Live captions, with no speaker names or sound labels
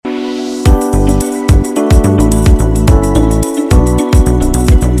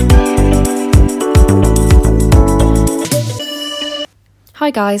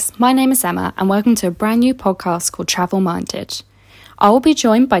guys, my name is Emma and welcome to a brand new podcast called Travel Minded. I will be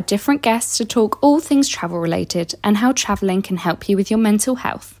joined by different guests to talk all things travel related and how travelling can help you with your mental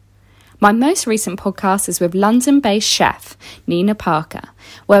health. My most recent podcast is with London-based chef Nina Parker,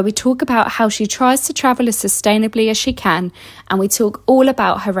 where we talk about how she tries to travel as sustainably as she can, and we talk all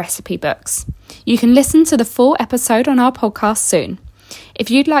about her recipe books. You can listen to the full episode on our podcast soon. If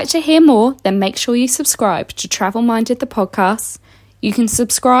you'd like to hear more, then make sure you subscribe to Travel Minded the podcast. You can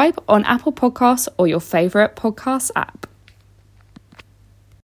subscribe on Apple Podcasts or your favourite podcast app.